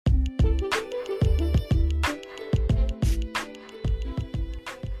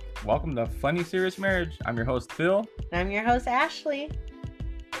Welcome to Funny Serious Marriage. I'm your host, Phil. I'm your host, Ashley.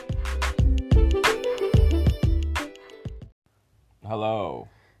 Hello.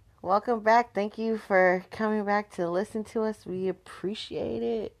 Welcome back. Thank you for coming back to listen to us. We appreciate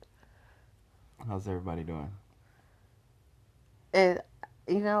it. How's everybody doing? And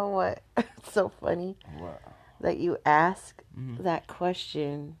you know what? It's so funny What? that you ask that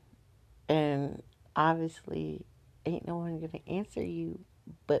question, and obviously ain't no one gonna answer you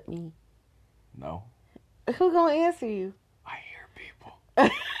but me. No. Who gonna answer you? I hear people.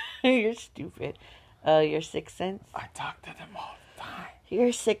 You're stupid. Your sixth sense? I talk to them all the time.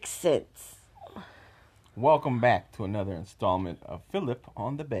 Your sixth sense. Welcome back to another installment of Philip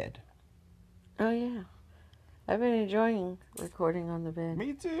on the Bed. Oh, yeah. I've been enjoying recording on the bed.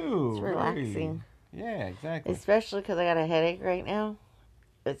 Me too. It's relaxing. Really. Yeah, exactly. Especially because I got a headache right now.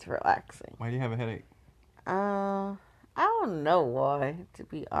 It's relaxing. Why do you have a headache? I don't know why, to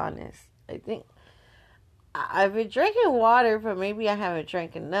be honest. I think I've been drinking water, but maybe I haven't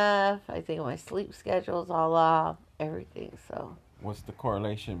drank enough. I think my sleep schedule's all off, everything, so. What's the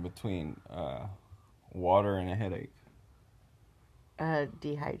correlation between water and a headache?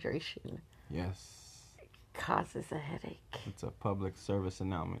 Dehydration Yes. causes a headache. It's a public service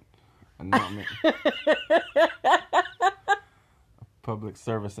announcement. Public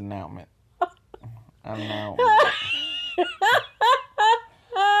service announcement. Announcement.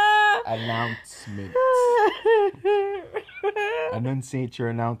 Enunciate your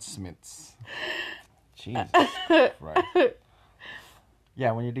announcements. Jesus Christ.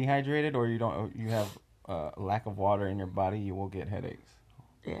 Yeah, when you're dehydrated or you have lack of water in your body, you will get headaches.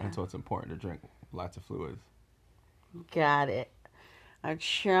 Yeah. And so it's important to drink lots of fluids. Got it. I'm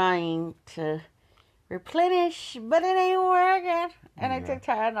trying to replenish, but it ain't working. And I took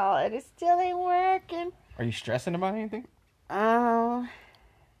Tylenol, and it still ain't working. Are you stressing about anything? I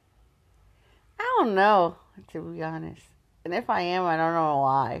don't know, to be honest. And if I am, I don't know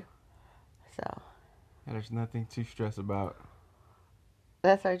why. So. Yeah, there's nothing to stress about.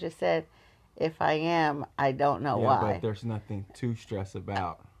 That's what I just said. If I am, I don't know why. Yeah, but there's nothing to stress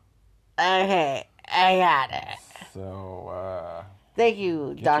about. Okay, I got it. So, thank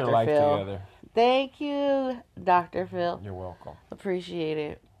you, get Dr. your life Phil. together. Thank you, Dr. Phil. You're welcome. Appreciate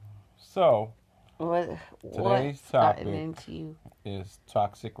it. So, Today's today's topic into you? is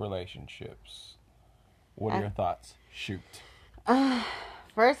toxic relationships. What are your thoughts? Shoot.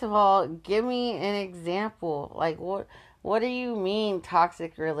 First of all, give me an example. Like, what do you mean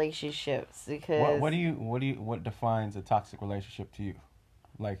toxic relationships? Because what defines a toxic relationship to you?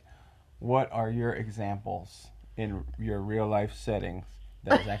 Like, what are your examples in your real life settings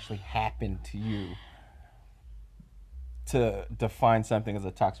that has actually happened to you to define something as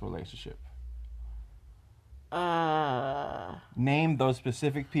a toxic relationship? Name those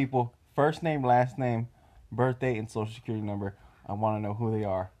specific people, first name, last name, birthday, and social security number. I want to know who they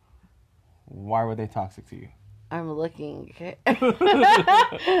are. Why were they toxic to you? I'm looking.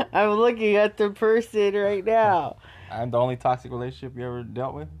 I'm looking at the person right now. I'm the only toxic relationship you ever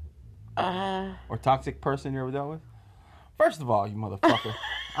dealt with? Or toxic person you ever dealt with? First of all, you motherfucker,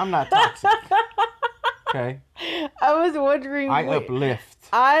 I'm not toxic. Okay? I was wondering. I uplift.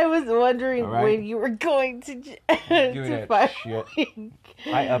 I was wondering right? when you were going to that shit.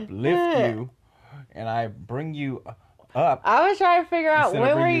 I uplift you, and I bring you up. I was trying to figure out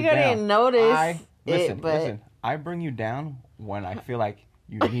when were you going to notice Listen. I bring you down when I feel like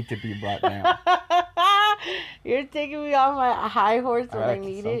you need to be brought down. You're taking me off my high horse when I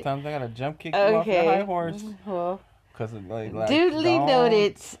need it. Sometimes I gotta jump kick you off your high horse. Well, Cause like duly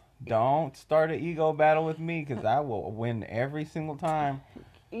noted. Don't start an ego battle with me, cause I will win every single time.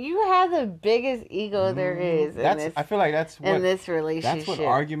 You have the biggest ego there is. I feel like that's what in this relationship. That's what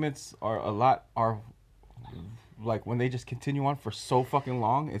arguments are like when they just continue on for so fucking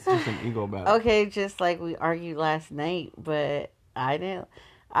long. It's just an ego battle. Okay, just like we argued last night, but I didn't.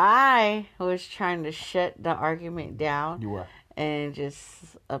 I was trying to shut the argument down. You were. And just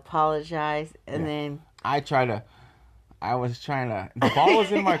apologize, and then I was trying to. The ball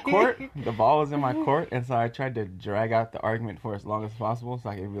was in my court. And so I tried to drag out the argument for as long as possible, so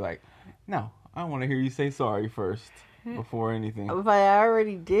I could be like, "No, I want to hear you say sorry first before anything." But I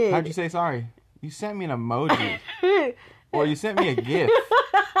already did. How'd you say sorry? You sent me an emoji, or you sent me a GIF.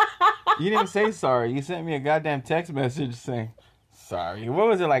 You didn't say sorry. You sent me a goddamn text message saying sorry. What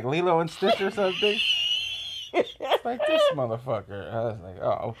was it, like Lilo and Stitch or something? It's like, this motherfucker. I was like,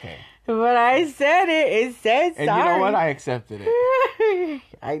 oh, okay. But I said it. It said sorry. And you know what? I accepted it.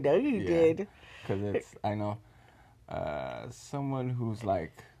 I know you did. Because I know someone who's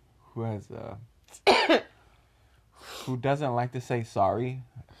like, who has who doesn't like to say sorry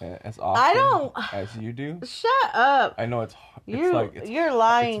as I often don't. as you do. Shut up. I know it's like You're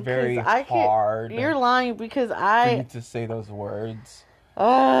lying. it's very 'cause I hard You're lying because for you I. to say those words. And so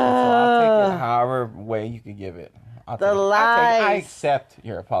I'll take it however way you could give it. I'll The take it. lies. I accept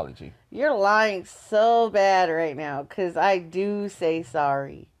your apology. You're lying so bad right now because I do say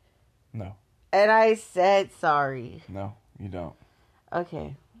sorry. No. And I said sorry. No, you don't.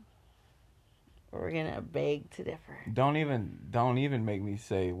 Okay. We're gonna beg to differ. Don't even make me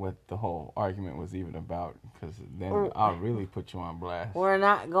say what the whole argument was even about, because then I'll really put you on blast. We're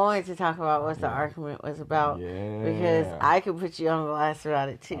not going to talk about what the Yeah. argument was about Yeah. because I could put you on blast about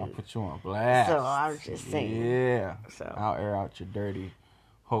it I'll too. put you on blast. So I'm just saying. Yeah. So I'll air out your dirty,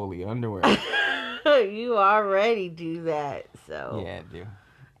 holy underwear. you already do that. So Yeah, I do.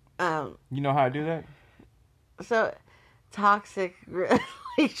 um. You know how I do that? So toxic relationship.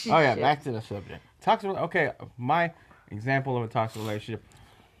 Oh yeah, back to the subject. Toxic. Okay, my example of a toxic relationship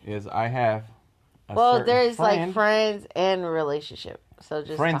is I have. Well, there's like friends and relationship. So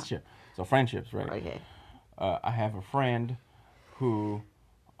just friendship. So friendships, right? Okay. I have a friend who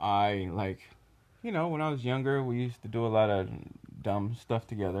I like. You know, when I was younger, we used to do a lot of dumb stuff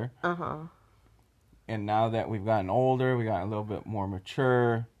together. And now that we've gotten older, we got a little bit more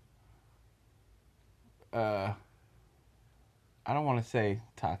mature. I don't want to say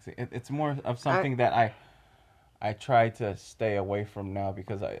toxic. It's more of something that I try to stay away from now,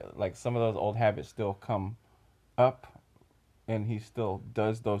 because I like some of those old habits still come up, and he still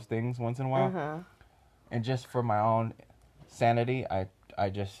does those things once in a while. And just for my own sanity, I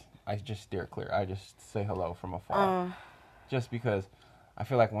just steer clear. I just say hello from afar, just because I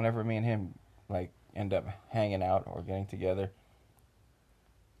feel like whenever me and him like end up hanging out or getting together,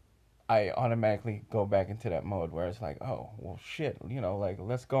 I automatically go back into that mode where it's like, oh, well, shit, you know, like,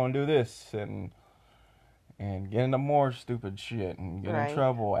 let's go and do this and get into more stupid shit and get in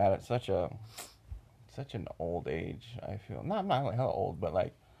trouble at such an old age, I feel. Not like hell old, but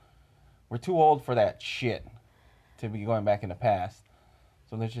like, we're too old for that shit to be going back in the past.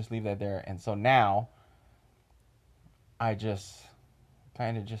 So let's just leave that there. And so now, I just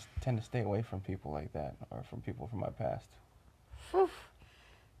kind of just tend to stay away from people like that, or from people from my past. Whew.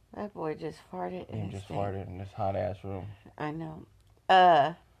 That boy just farted. He just farted in this hot ass room. I know.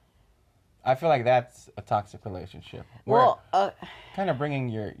 I feel like that's a toxic relationship. Well, kind of bringing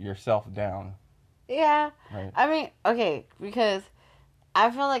yourself down. Yeah. Right. I mean, okay, because I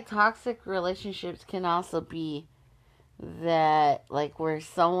feel like toxic relationships can also be that, like, where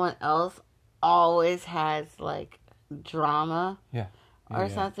someone else always has, like, drama or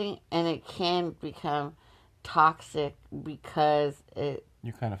something, and it can become toxic because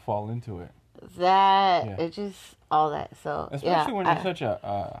you kind of fall into it. It just all that. So especially when you're such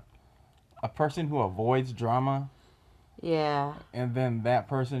a person who avoids drama. Yeah. And then that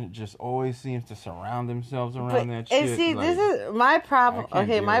person just always seems to surround themselves around that shit. And see, like, this is my problem.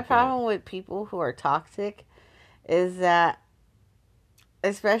 Okay, my problem with people who are toxic is that,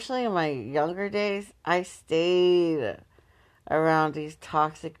 especially in my younger days, I stayed around these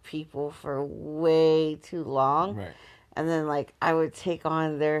toxic people for way too long. Right. And then, like, I would take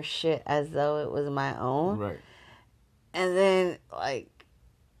on their shit as though it was my own. Right. And then, like,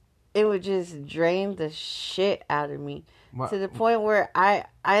 it would just drain the shit out of me. To the point where I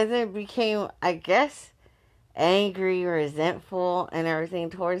then became, I guess, angry, resentful, and everything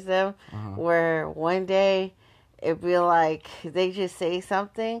towards them. Where one day, it'd be like, they just say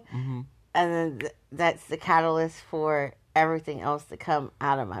something, and then that's the catalyst for everything else to come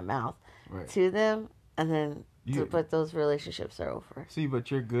out of my mouth to them. And then... but those relationships are over. See,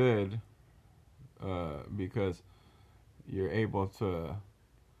 but you're good because you're able to,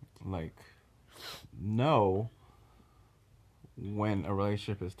 like, know when a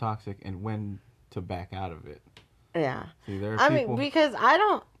relationship is toxic and when to back out of it. Yeah. See, there are I people... mean, because I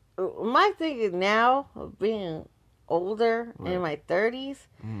don't... My thing is now, being older, in my 30s,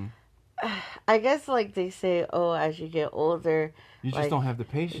 I guess, like, they say, oh, as you get older... You just don't have the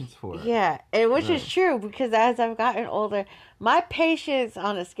patience for it. Yeah, and which is true, because as I've gotten older, my patience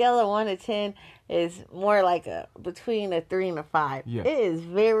on a scale of 1 to 10 is more like between a 3 and a 5. Yeah. It is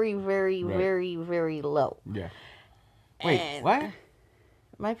very, very, very, very low. Yeah. Wait, and what?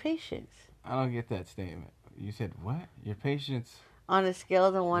 My patience. I don't get that statement. You said what? Your patience... On a scale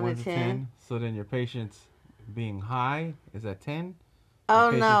of 1 to 10. So then your patience being high is at 10? Oh,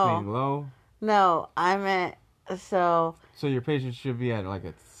 your patience being low? No, I meant... So your patience should be at like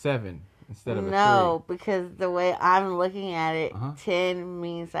a 7 instead of a 3. No, because the way I'm looking at it, 10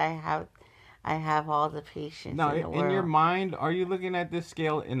 means I have all the patience. Now, in the world. your mind, are you looking at this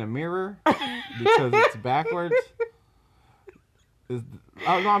scale in a mirror because it's backwards? Is,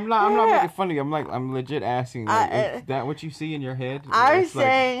 I'm not making fun of you. I'm legit asking. Like, is that what you see in your head? I'm It's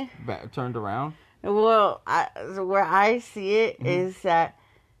saying, like turned around. well, where I see it is that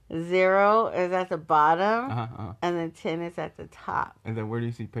 0 is at the bottom, and then 10 is at the top. And then where do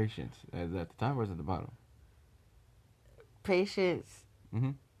you see patience? Is it at the top or is it at the bottom? Patience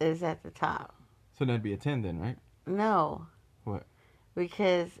is at the top. So that'd be a 10 then, right? No. What?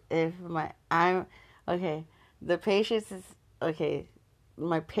 Because if the patience is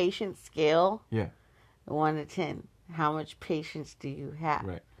my patience scale. Yeah. 1 to 10. How much patience do you have?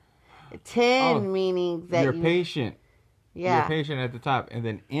 Right. 10 meaning that you're patient. Yeah. You're patient at the top, and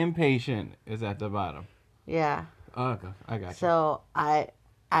then impatient is at the bottom. Yeah. Okay, I got you. So I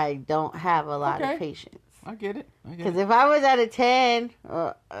don't have a lot of patience. I get it. Because if I was at a 10,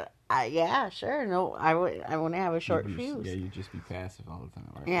 yeah, sure, no, I wouldn't have a short fuse. Yeah, you'd just be passive all the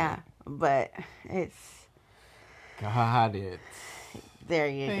time, right? Yeah, but it's. Got it. There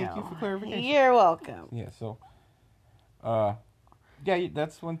you go. Thank you for clarification. You're welcome. Yeah. So,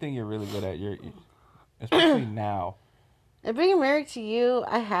 that's one thing you're really good at. You're especially now. And being married to you,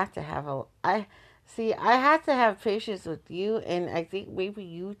 I have to have patience with you, and I think maybe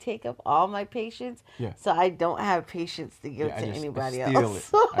you take up all my patience. Yeah. So I don't have patience to give to anybody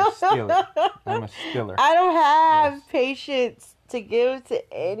else. I steal it. I'm a stealer. I don't have patience to give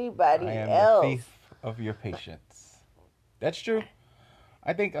to anybody else. I am the thief of your patience. That's true.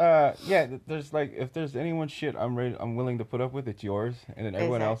 I think, there's like, if there's anyone's shit I'm willing to put up with, it's yours, and then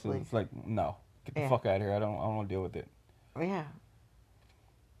everyone else is like, no, get the fuck out of here. I don't want to deal with it. Yeah.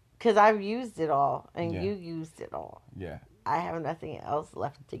 Because I've used it all, and you used it all. Yeah. I have nothing else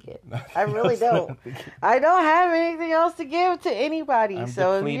left to give. I really don't. I don't have anything else to give to anybody. I'm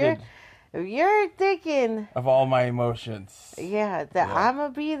so depleted if you're thinking of all my emotions, I'm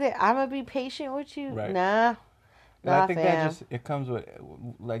gonna be patient with you. Right. Nah. And I think that it comes with,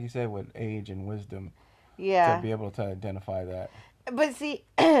 like you said, with age and wisdom. Yeah. To be able to identify that. But see,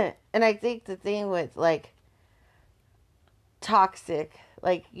 and I think the thing with like toxic,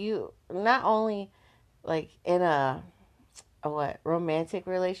 like you not only like in a romantic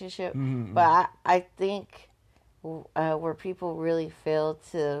relationship, but I think where people really fail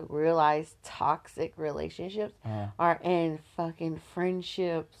to realize toxic relationships are in fucking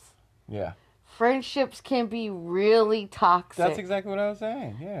friendships. Yeah. Friendships can be really toxic. That's exactly what I was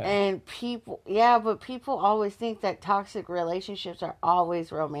saying. Yeah. And people always think that toxic relationships are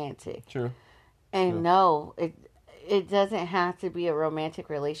always romantic. True. And no, it doesn't have to be a romantic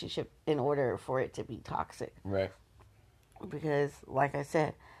relationship in order for it to be toxic. Right. Because, like I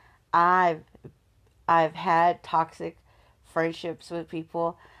said, I've had toxic friendships with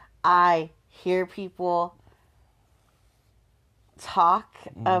people. I hear people talk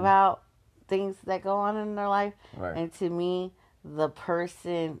about things that go on in their life. Right. And to me, the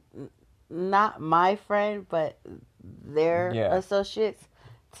person, not my friend, but their associates,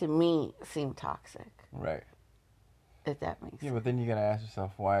 to me, seem toxic. Right. If that makes sense. Yeah, but then you gotta ask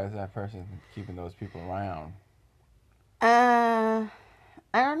yourself, why is that person keeping those people around? I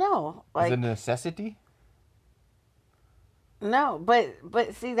don't know. Like, is it a necessity? No, but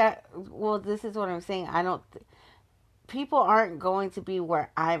see that. Well, this is what I'm saying. People aren't going to be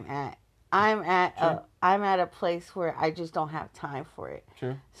where I'm at. I'm at a place where I just don't have time for it.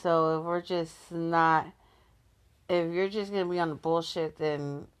 True. So if you're just gonna be on the bullshit,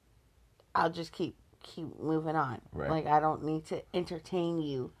 then I'll just keep moving on. Right. Like, I don't need to entertain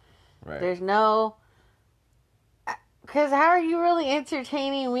you. Right. There's no. Because how are you really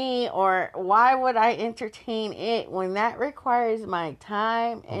entertaining me, or why would I entertain it when that requires my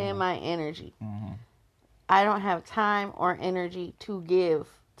time and my energy? Mm-hmm. I don't have time or energy to give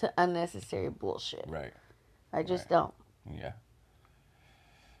to unnecessary bullshit. Right. I just don't. Yeah.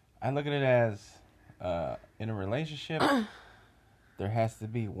 I look at it as, in a relationship, there has to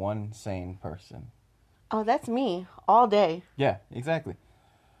be one sane person. Oh, that's me all day. Yeah, exactly.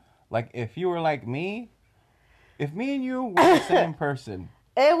 Like, if you were like me, if me and you were the same person,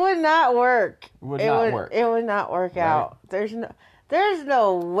 it would not work. It would not work. It would not work out. There's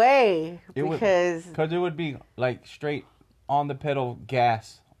no way, because it would be like straight on the pedal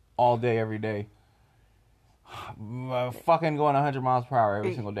gas all day, every day. Fucking going 100 miles per hour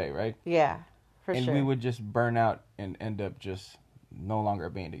every single day, right? Yeah, for sure. And we would just burn out and end up just no longer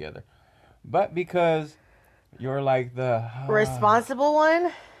being together. But because you're like the responsible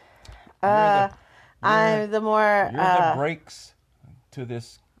one, I'm the more... You're the brakes to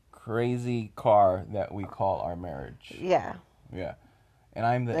this crazy car that we call our marriage. Yeah. Yeah. And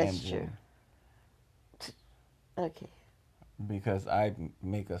I'm the That's engine. True. Okay. Because I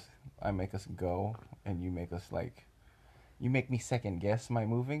make us go, and you make us, like, you make me second guess my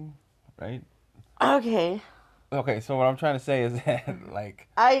moving, right? Okay. Okay, so what I'm trying to say is that like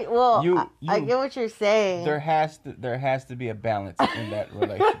I you get what you're saying. there has to be a balance in that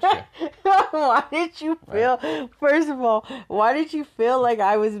relationship. Why did you feel? First of all, why did you feel like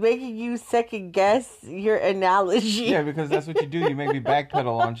I was making you second guess your analogy? Yeah, because that's what you do. You make me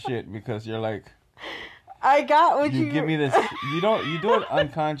backpedal on shit because you're like, I got what you give me this. You do it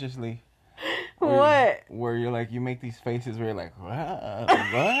unconsciously. What? Where you're like, you make these faces where you're like, what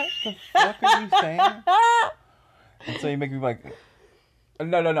the fuck are you saying? And so you make me like,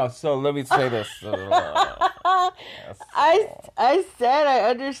 no. So let me say this. I said I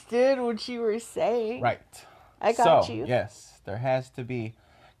understood what you were saying. Right. I got you. Yes, there has to be,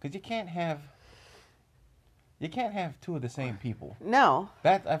 because you can't have two of the same people. No.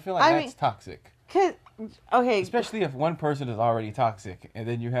 That I feel like that's toxic. Okay. Especially if one person is already toxic, and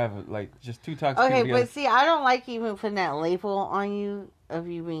then you have like just two toxic people. Okay, but see, I don't like even putting that label on you of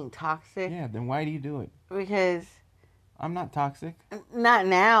you being toxic. Yeah, then why do you do it? Because I'm not toxic. Not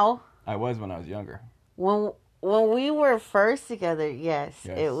now. I was when I was younger. When we were first together, yes.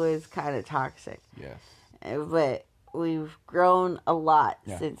 It was kind of toxic. Yes. But we've grown a lot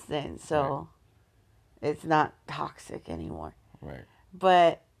since then, so it's not toxic anymore. Right.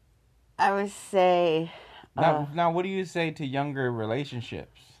 But I would say... Now, what do you say to younger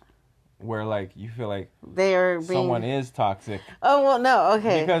relationships where, like, you feel like someone is toxic? Oh, well, no,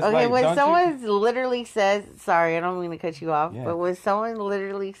 okay. Because, okay, like, when someone literally says... Sorry, I don't mean to cut you off. But when someone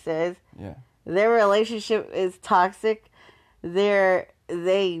literally says their relationship is toxic,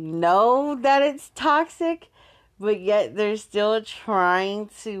 they know that it's toxic, but yet they're still trying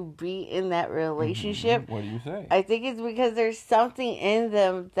to be in that relationship. What do you say? I think it's because there's something in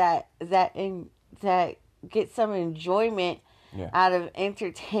them that gets some enjoyment out of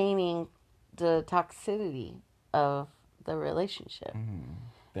entertaining the toxicity of the relationship. Mm-hmm.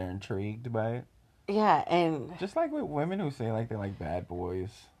 They're intrigued by it. Yeah, and just like with women who say like they like bad boys,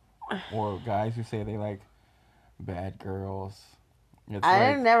 or guys who say they like bad girls.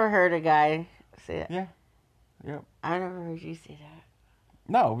 I never heard a guy say that. Yeah. Yep. I never heard you say that.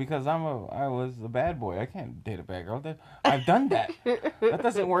 No, because I was a bad boy. I can't date a bad girl. I've done that. That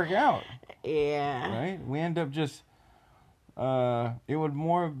doesn't work out. Yeah. Right? We end up just it would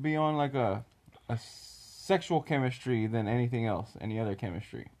more be on like a sexual chemistry than anything else, any other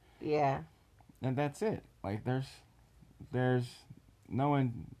chemistry. Yeah. And that's it. Like there's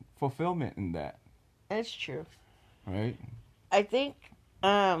no fulfillment in that. That's true. Right? I think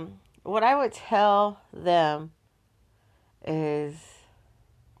what I would tell them is...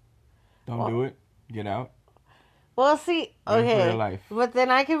 Don't do it. Get out. Well, see, okay. For your life. But then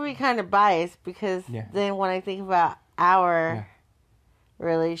I can be kind of biased because then when I think about our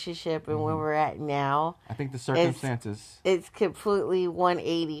relationship and where we're at now... I think the circumstances... It's completely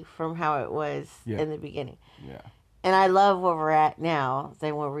 180 from how it was in the beginning. Yeah. And I love where we're at now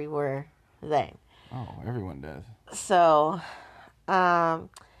than where we were then. Oh, everyone does. So, I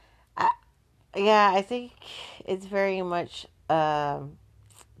think it's very much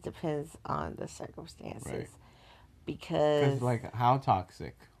depends on the circumstances. Right. Because like, how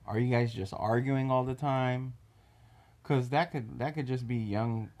toxic? Are you guys just arguing all the time? Because that could just be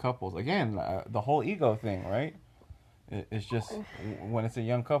young couples. Again, the whole ego thing, right? It's just when it's a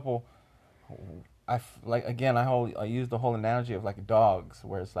young couple. I use the whole analogy of like dogs,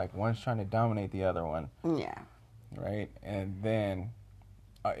 where it's like one's trying to dominate the other one. Yeah. Right, and then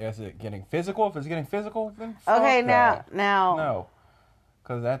is it getting physical? If it's getting physical, then okay. Now no,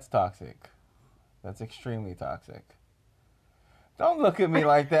 because that's toxic. That's extremely toxic. Don't look at me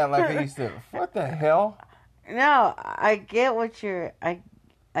like that. Like I used to. What the hell? No, I get what you're. I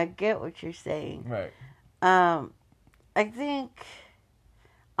get what you're saying. Right. I think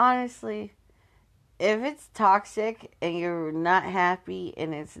honestly, if it's toxic and you're not happy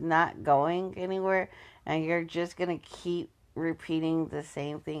and it's not going anywhere, and you're just gonna keep repeating the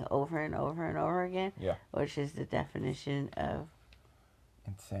same thing over and over and over again, which is the definition of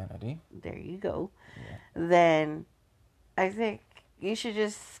insanity. There you go. Yeah. Then I think you should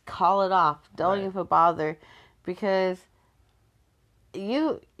just call it off. Don't even bother, because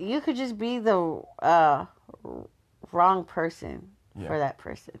you could just be the wrong person for that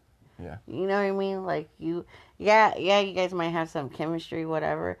person. Yeah. You know what I mean? Like you guys might have some chemistry,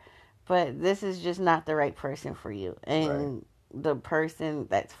 whatever, but this is just not the right person for you. And the person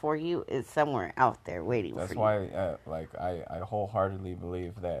that's for you is somewhere out there waiting for you. That's why, I wholeheartedly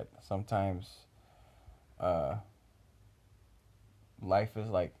believe that sometimes life is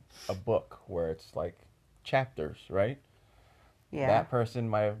like a book where it's like chapters, right? Yeah. That person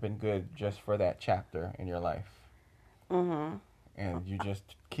might have been good just for that chapter in your life. Mm-hmm. And you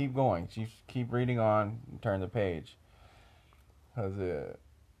just keep going. You keep reading on, turn the page. Because,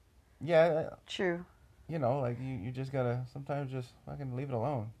 yeah, True. you know, like, you just gotta sometimes just fucking leave it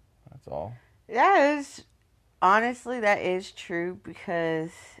alone. That's all. That is, honestly, that is true, because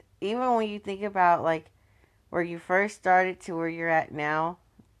even when you think about, like, where you first started to where you're at now,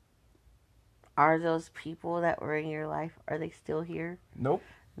 are those people that were in your life, are they still here? Nope.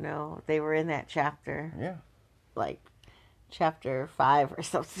 No, they were in that chapter. Yeah. Like, chapter 5 or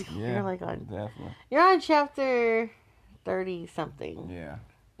something. Yeah, You're like on, definitely. you're on chapter 30 something. Yeah.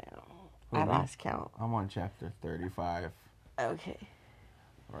 I lost count. I'm on chapter 35. Okay.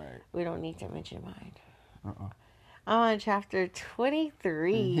 Right. We don't need to mention mine. Uh-uh. I'm on chapter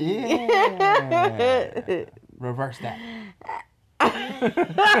 23. Yeah. Reverse that.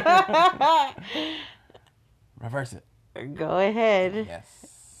 Reverse it. Go ahead.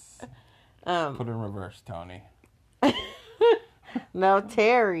 Yes. Put it in reverse, Tony. No,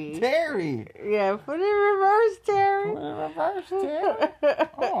 Terry. Terry. Yeah, put it in reverse, Terry. Put it in reverse, Terry.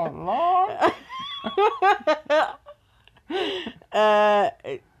 Oh, Lord.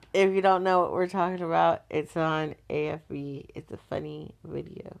 If you don't know what we're talking about, it's on AFB. It's a funny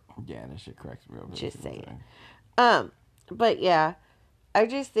video. Yeah, that shit cracks me up. Just saying. But yeah, I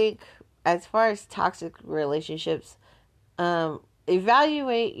just think as far as toxic relationships,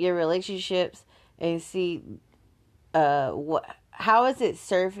 evaluate your relationships and see how is it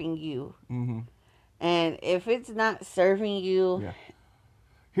serving you. Mm-hmm. And if it's not serving you, yeah.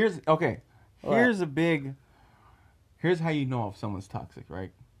 Here's how you know if someone's toxic,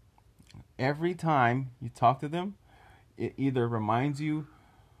 right? Every time you talk to them, it either reminds you,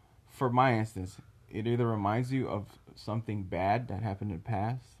 for my instance, it either reminds you of something bad that happened in the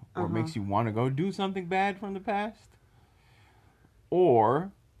past, or makes you want to go do something bad from the past,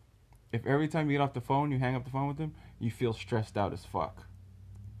 or if every time you get off the phone, you hang up the phone with them, you feel stressed out as fuck.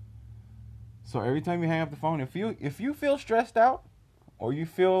 So every time you hang up the phone, if you feel stressed out, or you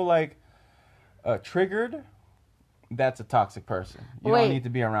feel like triggered, that's a toxic person. You don't need to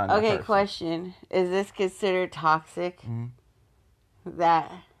be around that person. Okay, question. Is this considered toxic? Mm-hmm.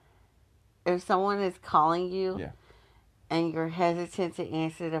 That if someone is calling you, yeah, and you're hesitant to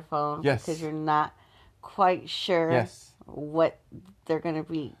answer the phone, yes, because you're not quite sure, yes, what they're going to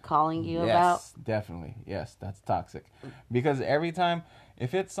be calling you about? Yes, definitely. Yes, that's toxic. Because every time,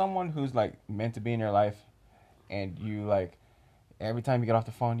 if it's someone who's like meant to be in your life, and you like, every time you get off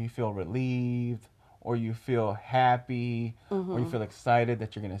the phone, you feel relieved, or you feel happy, or you feel excited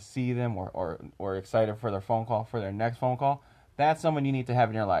that you're going to see them, or excited for their phone call, for their next phone call, that's someone you need to have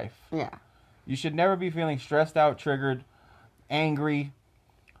in your life. Yeah. You should never be feeling stressed out, triggered, angry,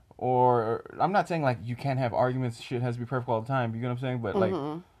 or I'm not saying like you can't have arguments, shit has to be perfect all the time, you know what I'm saying? But like,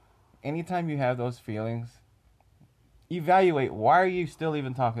 anytime you have those feelings, evaluate, why are you still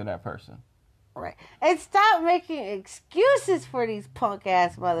even talking to that person? Right. And stop making excuses for these punk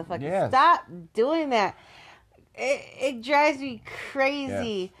ass motherfuckers. Yes. Stop doing that. It drives me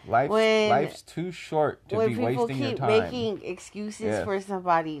crazy. Yes. Life's too short to be wasting your time. When people keep making excuses for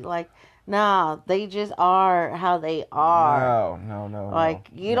somebody, like, nah, they just are how they are. No. Like,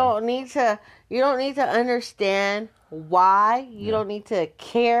 you don't need to understand why. You don't need to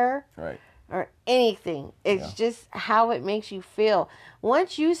care. Right. Or anything. It's just how it makes you feel.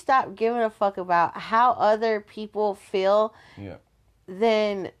 Once you stop giving a fuck about how other people feel,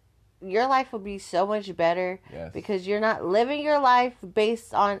 then your life will be so much better. Yes. Because you're not living your life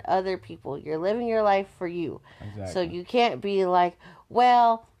based on other people. You're living your life for you. Exactly. So you can't be like,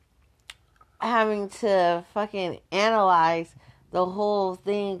 well, having to fucking analyze the whole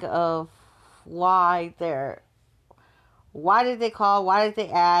thing of why did they call? Why did they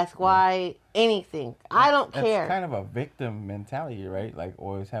ask? Why anything? I don't care. It's kind of a victim mentality, right? Like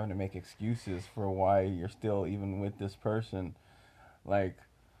always having to make excuses for why you're still even with this person, like,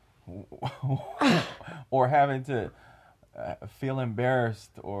 or having to feel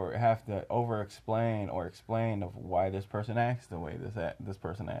embarrassed or have to over-explain or explain of why this person acts the way this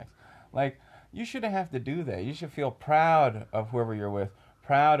person acts. Like, you shouldn't have to do that. You should feel proud of whoever you're with,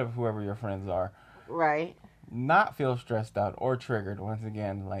 proud of whoever your friends are. Right. Not feel stressed out or triggered. Once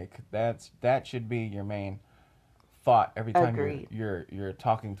again, like that should be your main thought every time you're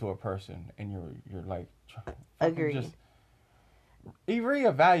talking to a person, and you're like, agreed. Just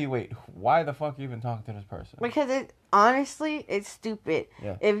reevaluate why the fuck you even talking to this person. Because honestly, it's stupid.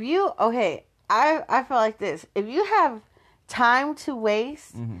 Yeah. If you I feel like this. If you have time to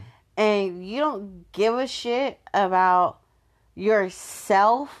waste and you don't give a shit about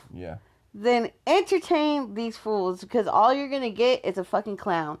yourself. Yeah. then entertain these fools, because all you're gonna get is a fucking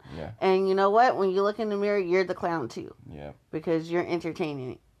clown. Yeah. And you know what? When you look in the mirror, you're the clown too. Yeah. Because you're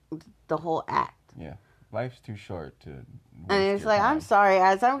entertaining the whole act. Yeah. Life's too short to. And it's like, I'm sorry,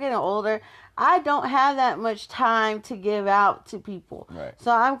 as I'm getting older, I don't have that much time to give out to people. Right.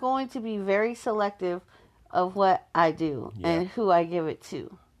 So I'm going to be very selective of what I do and who I give it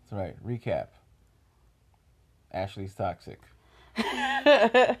to. That's right. Recap. Ashley's toxic.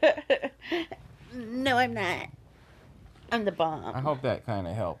 No, I'm not. I'm the bomb. I hope that kind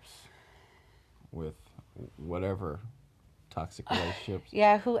of helps with whatever toxic relationships.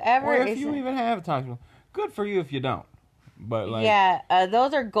 Yeah, whoever or if is. you even have toxic, good for you if you don't. But like,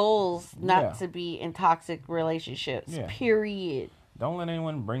 those are goals, not to be in toxic relationships. Yeah. Period. Don't let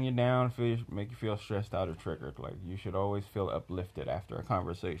anyone bring you down, make you feel stressed out or triggered. Like, you should always feel uplifted after a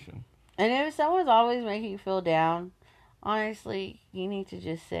conversation. And if someone's always making you feel down, honestly, you need to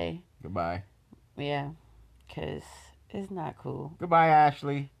just say Goodbye. Yeah, because it's not cool. Goodbye,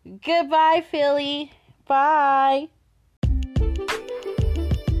 Ashley. Goodbye, Philly. Bye.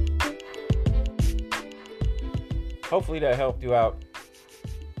 Hopefully that helped you out.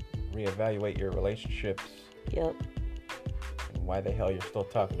 Reevaluate your relationships. Yep. And why the hell you're still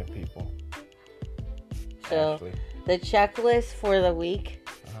talking to people. So, Ashley. The checklist for the week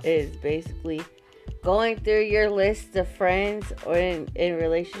is basically going through your list of friends or in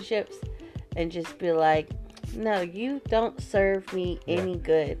relationships and just be like, no, you don't serve me any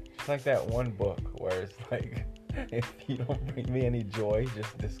good. It's like that one book where it's like, if you don't bring me any joy,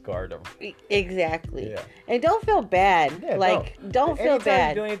 just discard them. Exactly. Yeah. And don't feel bad. Yeah, don't feel anytime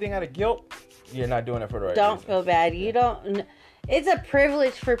bad. you do anything out of guilt, you're not doing it for the right Don't reasons. feel bad. You don't. It's a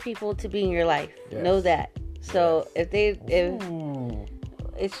privilege for people to be in your life. Yes. Know that. So if Ooh,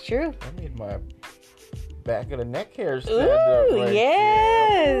 it's true. I need my back of the neck hair stand Ooh, up right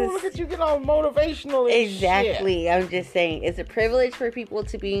yes. there. Ooh, look at you get all motivational and Exactly. shit. I'm just saying, it's a privilege for people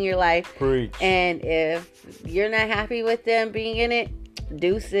to be in your life. Preach. And if you're not happy with them being in it,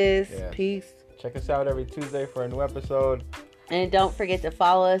 deuces. Yes. Peace. Check us out every Tuesday for a new episode. And don't forget to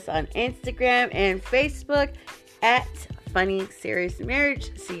follow us on Instagram and Facebook at Funny Serious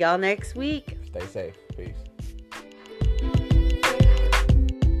Marriage. See y'all next week. Stay safe. Peace.